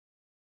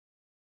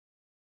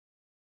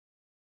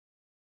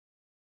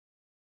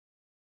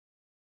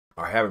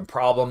are having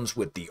problems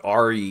with the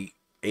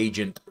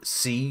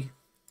Reagentc,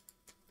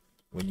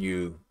 when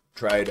you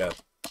try to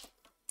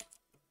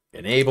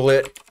enable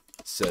it,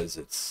 it says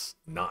it's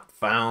not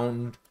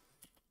found.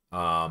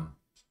 That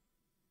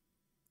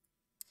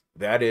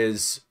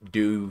is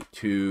due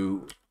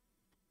to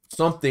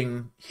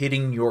something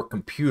hitting your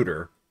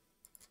computer.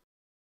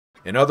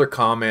 In other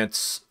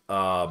comments,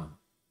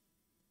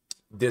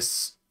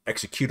 this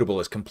executable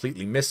is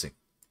completely missing.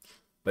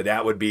 But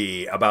that would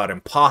be about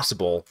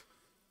impossible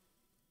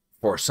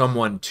for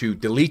someone to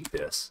delete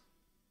this.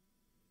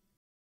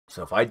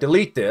 So if I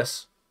delete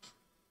this,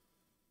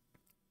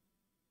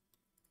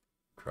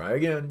 try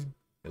again,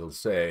 it'll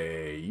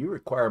say you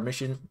require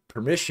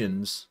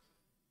permissions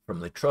from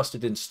the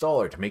trusted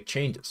installer to make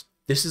changes.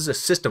 This is a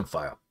system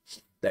file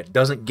that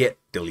doesn't get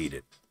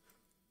deleted.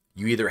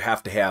 You either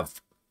have to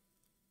have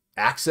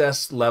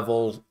access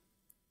level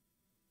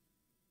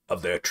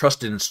of the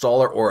trusted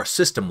installer or a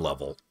system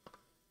level.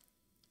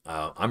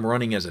 I'm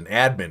running as an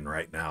admin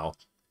right now,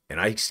 and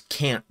I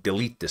can't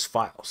delete this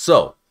file.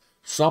 So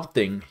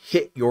something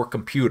hit your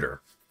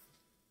computer,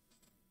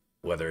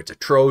 whether it's a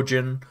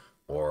Trojan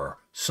or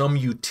some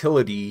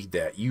utility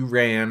that you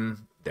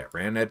ran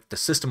at the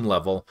system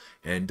level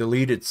and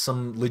deleted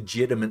some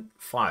legitimate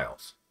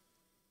files.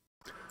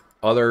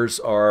 Others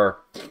are,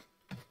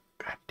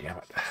 God damn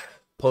it,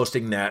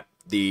 posting that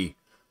the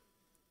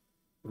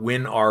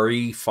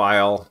winre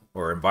file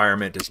or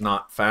environment is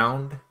not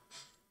found.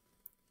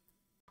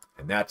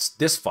 And that's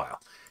this file.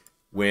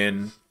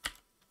 When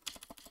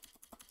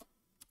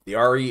the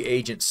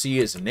Reagentc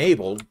is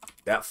enabled,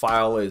 that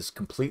file is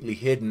completely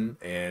hidden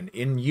and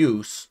in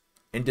use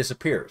and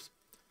disappears.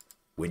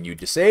 When you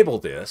disable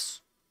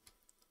this,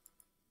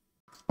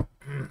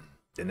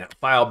 then that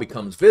file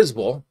becomes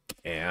visible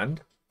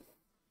and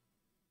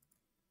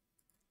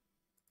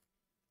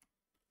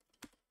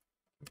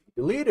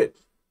deleted.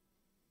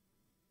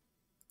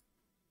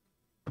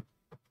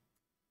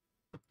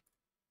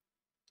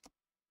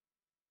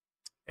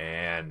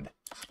 And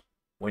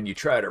when you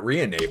try to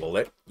re-enable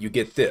it, you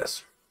get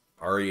this.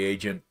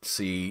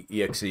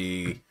 Reagent.exe,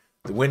 the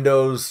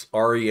Windows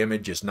RE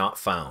image is not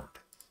found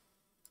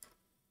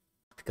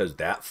because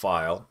that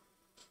file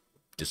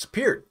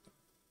disappeared.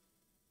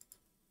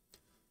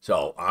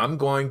 So I'm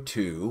going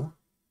to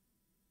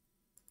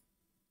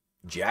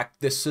jack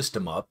this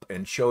system up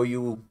and show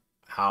you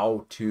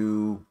how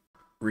to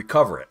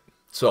recover it.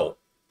 So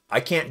I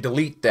can't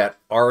delete that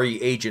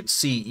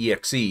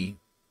Reagent.exe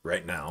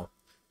right now.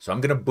 So I'm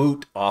going to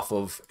boot off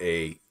of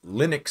a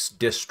Linux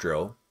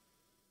distro,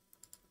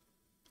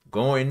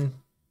 go in,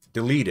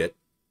 delete it,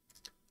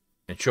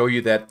 and show you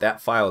that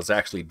that file has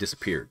actually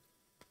disappeared.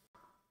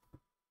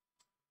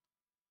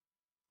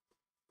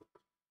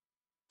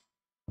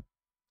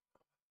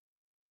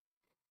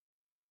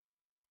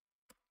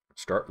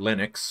 Start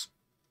Linux.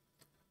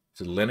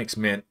 So Linux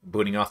Mint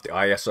booting off the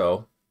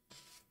ISO.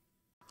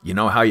 You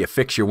know how you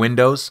fix your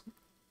Windows?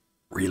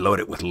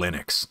 Reload it with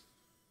Linux.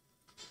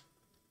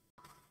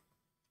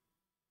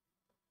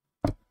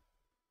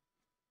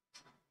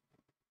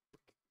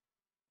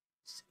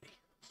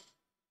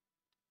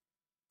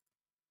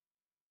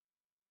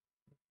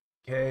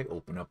 Okay,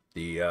 open up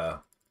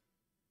the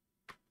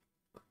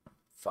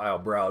file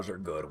browser,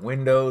 go to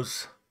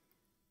Windows,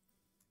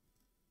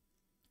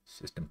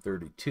 System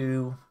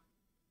 32.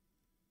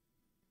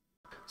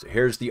 So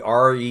here's the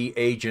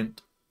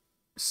Reagent.exe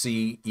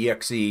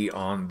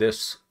on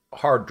this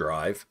hard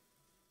drive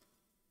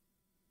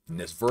in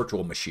this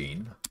virtual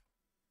machine.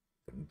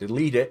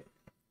 Delete it.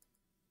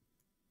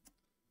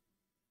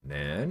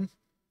 Then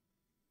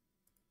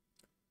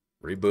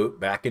reboot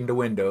back into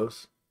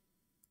Windows.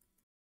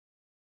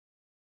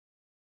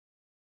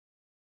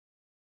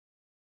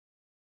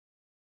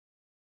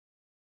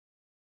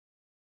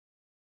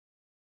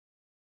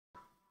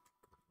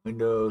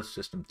 Windows,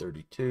 System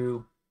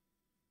 32.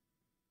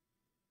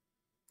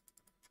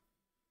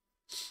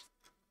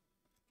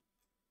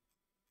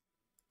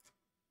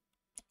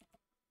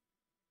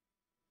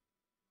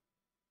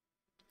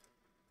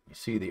 You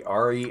see the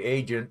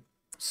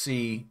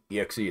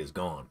Reagent.exe is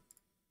gone.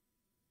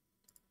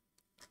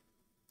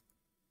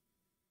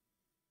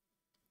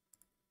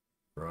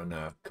 Run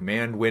a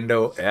command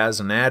window as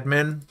an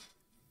admin.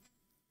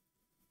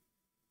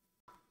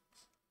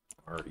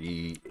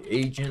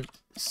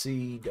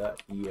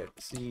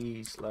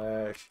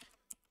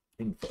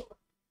 Reagentc.exe/info.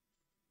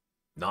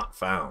 Not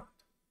found.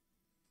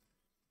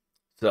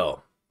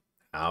 So,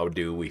 how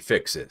do we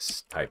fix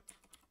this? Type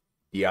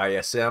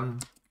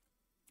DISM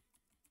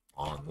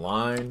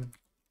online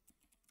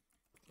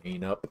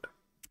cleanup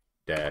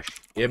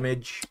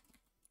 -image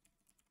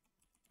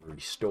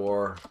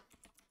restore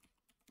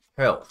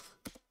health.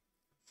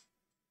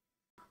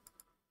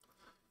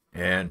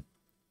 And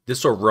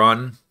this will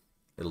run.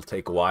 It'll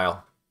take a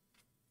while.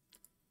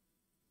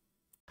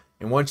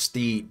 And once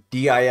the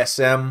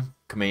DISM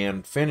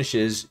command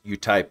finishes, you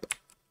type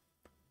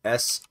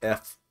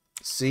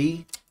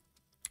SFC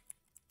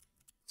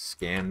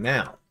scan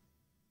now.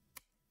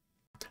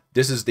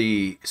 This is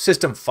the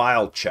system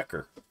file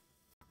checker.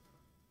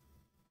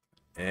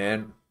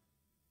 And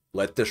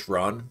let this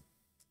run.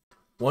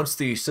 Once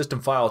the system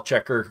file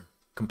checker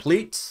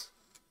completes,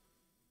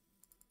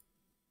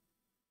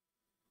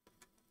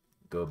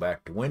 go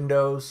back to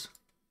Windows.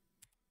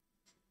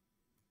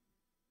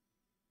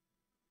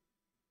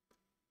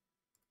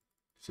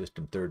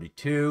 System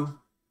 32.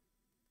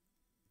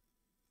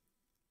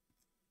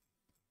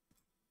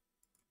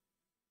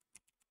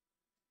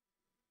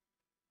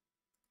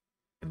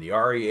 And the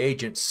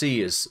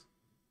Reagentc is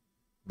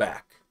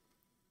back.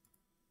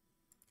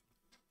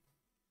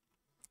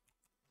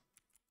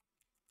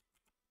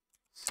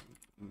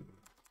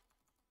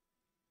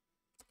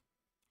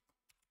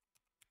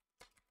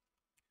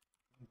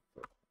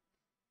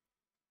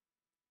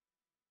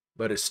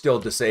 But it's still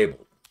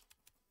disabled.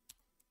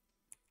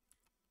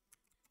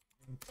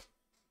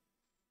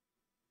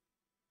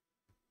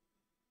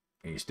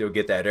 And you still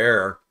get that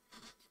error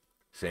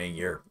saying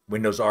your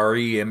Windows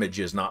RE image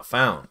is not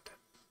found.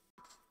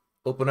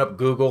 Open up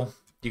Google.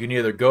 You can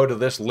either go to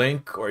this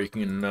link or you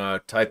can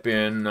type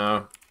in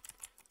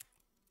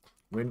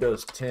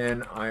Windows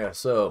 10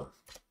 ISO.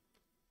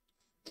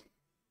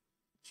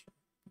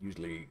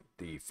 Usually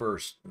the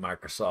first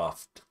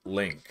Microsoft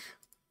link.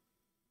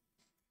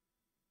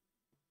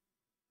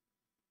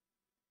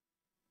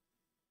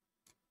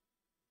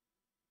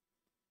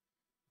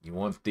 You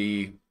want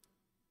the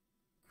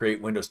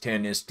Create Windows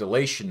 10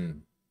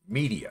 installation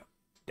media.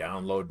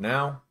 Download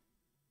now.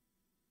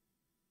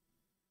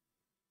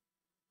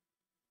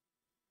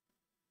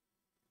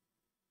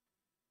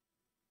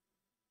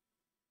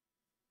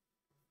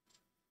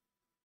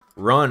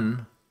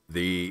 Run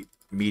the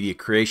media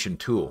creation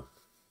tool.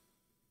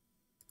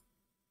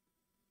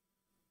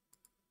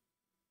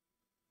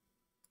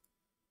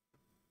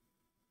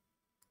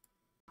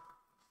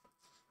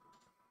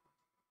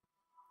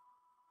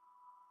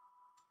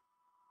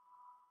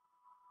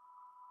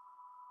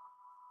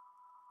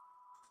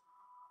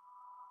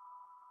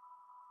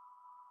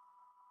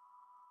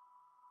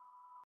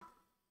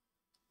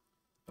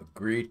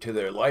 Agree to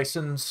their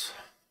license.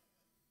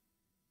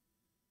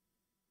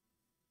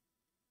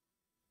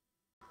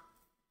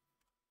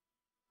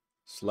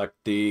 Select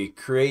the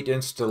Create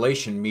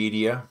Installation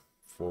Media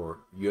for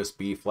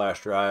USB,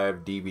 flash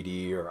drive,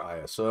 DVD, or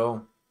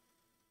ISO.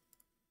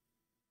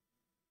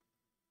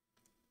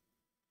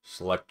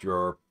 Select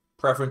your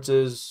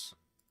preferences.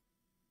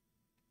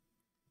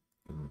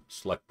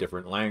 Select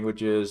different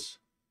languages.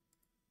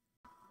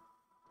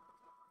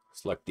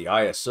 Select the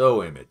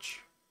ISO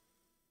image.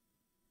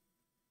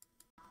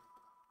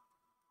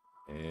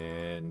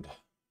 And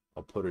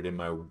I'll put it in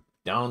my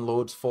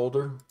downloads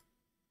folder.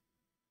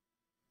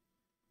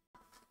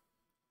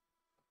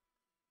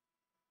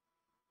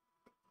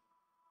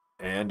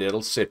 And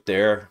it'll sit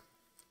there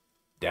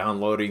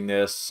downloading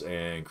this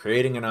and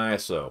creating an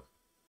ISO.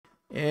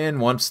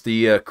 And once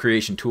the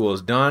creation tool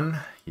is done,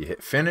 you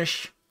hit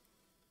finish.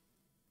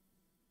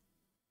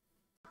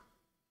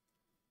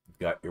 You've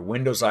got your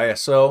Windows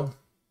ISO.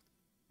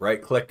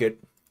 Right click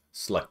it,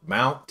 select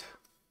mount.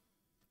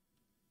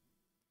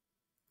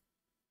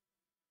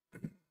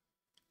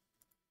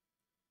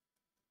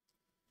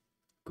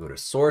 Go to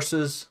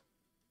sources,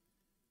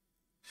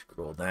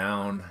 scroll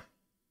down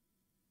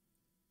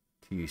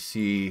till you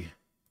see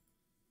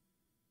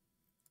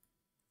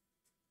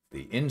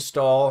the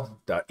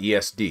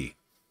install.esd.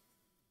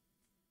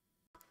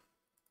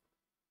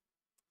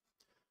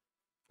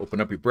 Open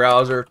up your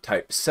browser,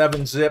 type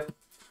 7-zip,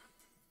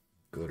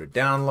 go to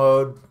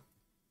download,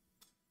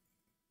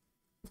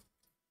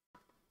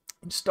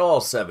 install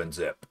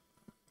 7-zip.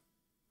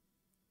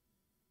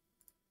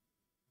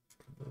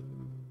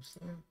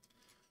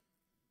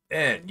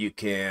 And you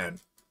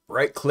can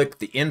right click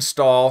the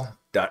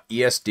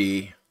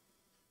install.esd,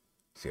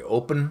 say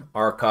open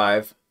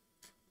archive.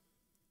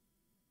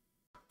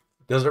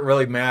 Doesn't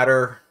really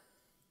matter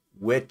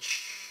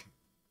which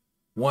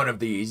one of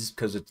these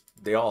because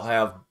they all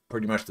have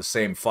pretty much the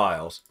same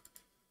files.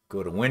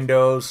 Go to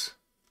Windows,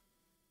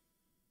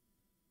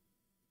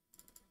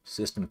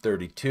 System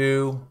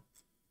 32,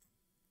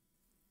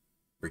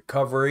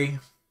 Recovery.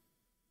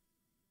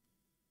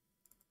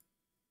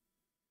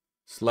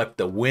 Select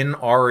the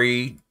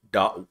winre.wim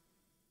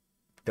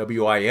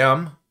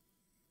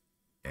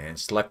and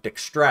select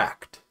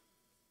extract.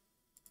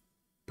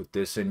 Put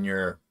this in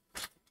your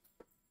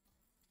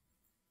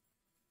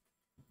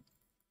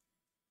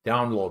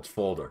downloads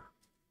folder.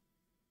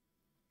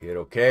 Hit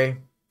OK.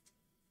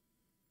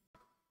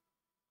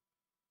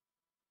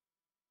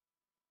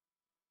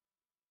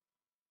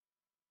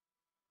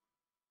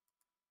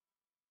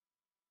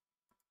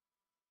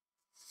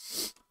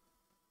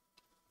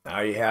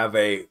 Now you have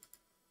a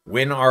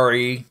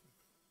winre.wim.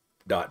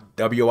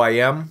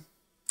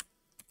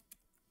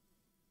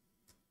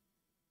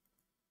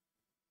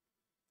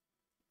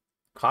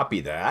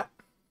 Copy that.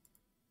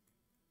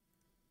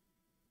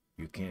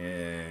 You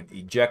can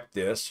eject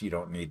this. You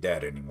don't need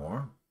that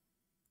anymore.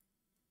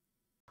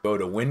 Go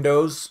to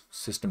Windows,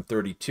 System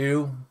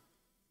 32,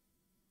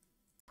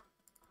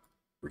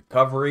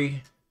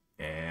 Recovery,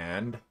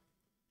 and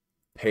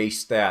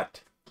paste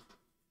that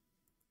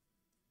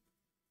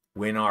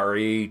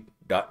winre.wim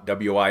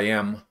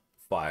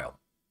file.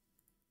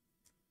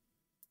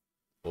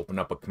 Open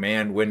up a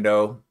command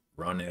window,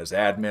 run as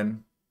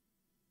admin.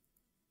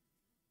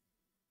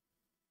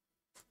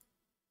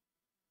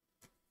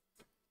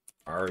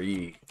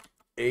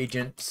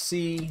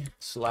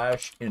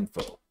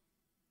 Reagentc/info.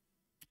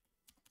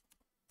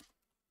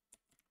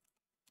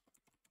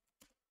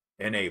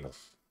 Enable.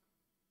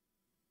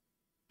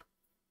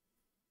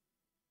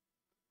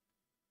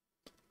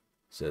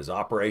 Says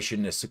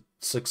operation is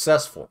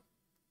successful,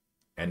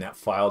 and that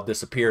file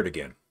disappeared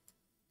again.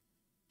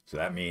 So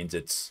that means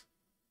it's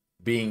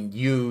being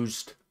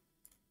used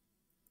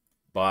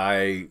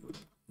by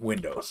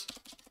Windows.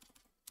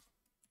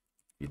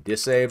 You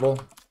disable,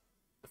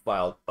 the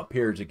file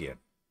appears again.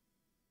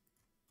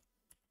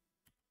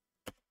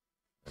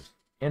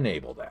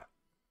 Enable that.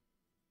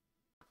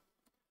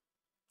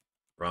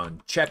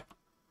 Run check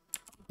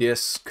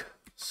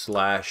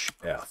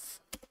disk/f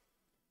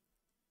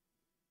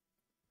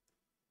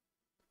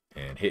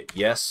and hit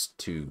yes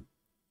to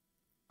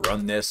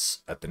run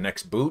this at the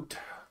next boot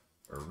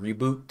or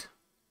reboot.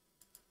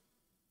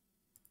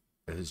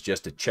 This is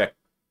just to check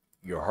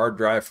your hard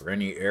drive for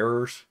any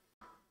errors.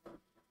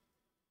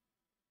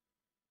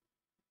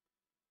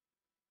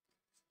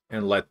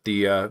 And let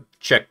the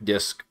check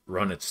disk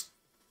run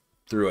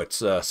through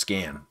its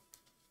scan.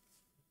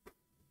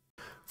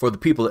 For the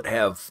people that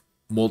have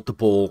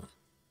multiple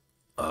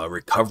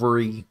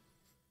recovery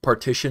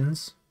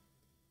partitions,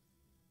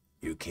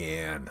 you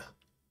can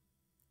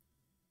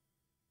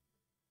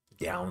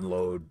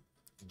download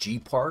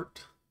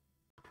Gpart.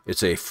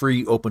 It's a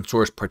free open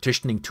source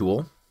partitioning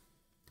tool,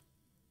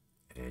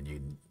 and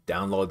you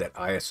download that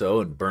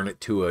ISO and burn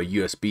it to a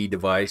USB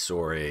device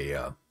or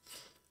a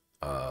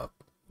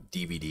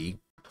DVD.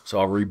 So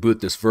I'll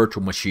reboot this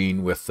virtual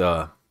machine with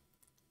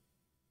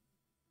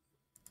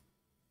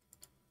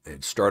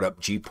and start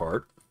up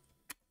Gpart,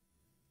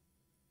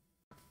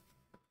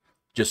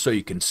 just so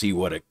you can see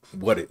what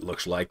it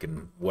looks like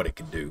and what it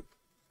can do.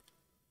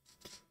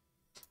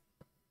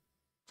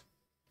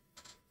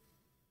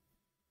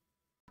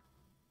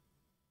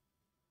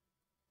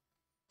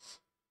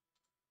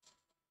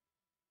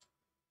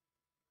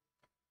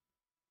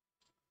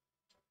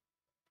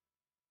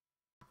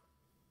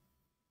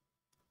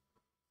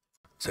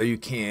 So you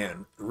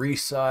can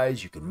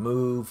resize, you can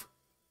move.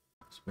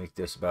 Let's make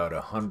this about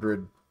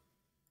 100.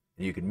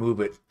 And you can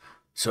move it.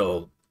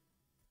 So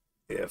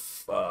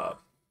if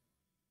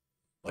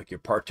like your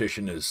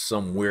partition is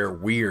somewhere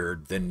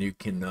weird, then you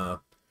can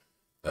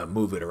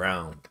move it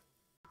around.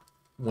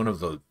 One of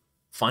the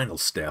final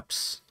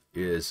steps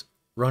is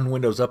run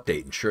Windows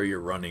Update. Ensure you're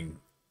running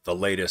the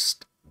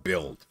latest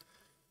build.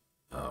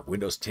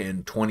 Windows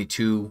 10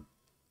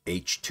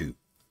 22H2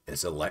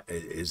 is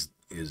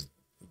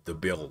the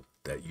build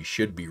that you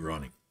should be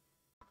running.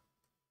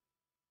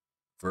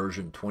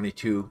 Version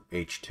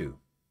 22H2.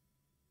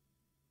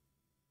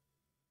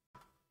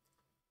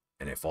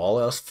 And if all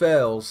else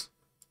fails,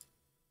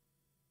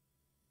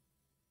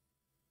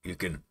 you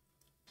can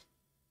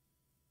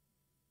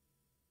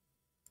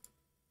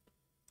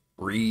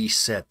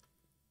reset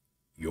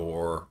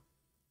your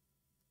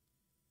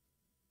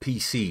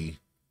PC,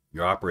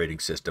 your operating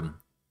system.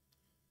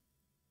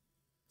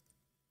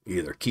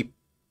 Either keep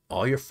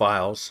all your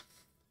files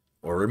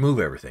or remove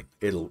everything.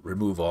 It'll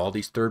remove all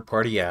these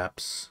third-party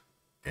apps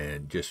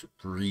and just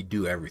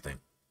redo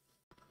everything.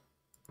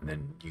 And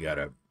then you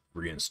gotta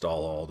reinstall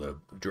all the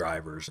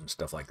drivers and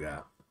stuff like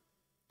that.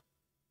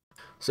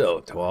 So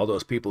to all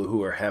those people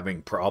who are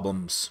having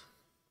problems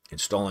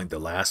installing the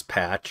last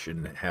patch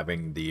and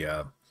having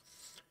the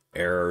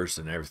errors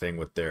and everything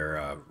with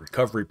their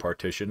recovery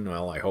partition,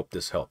 well, I hope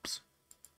this helps.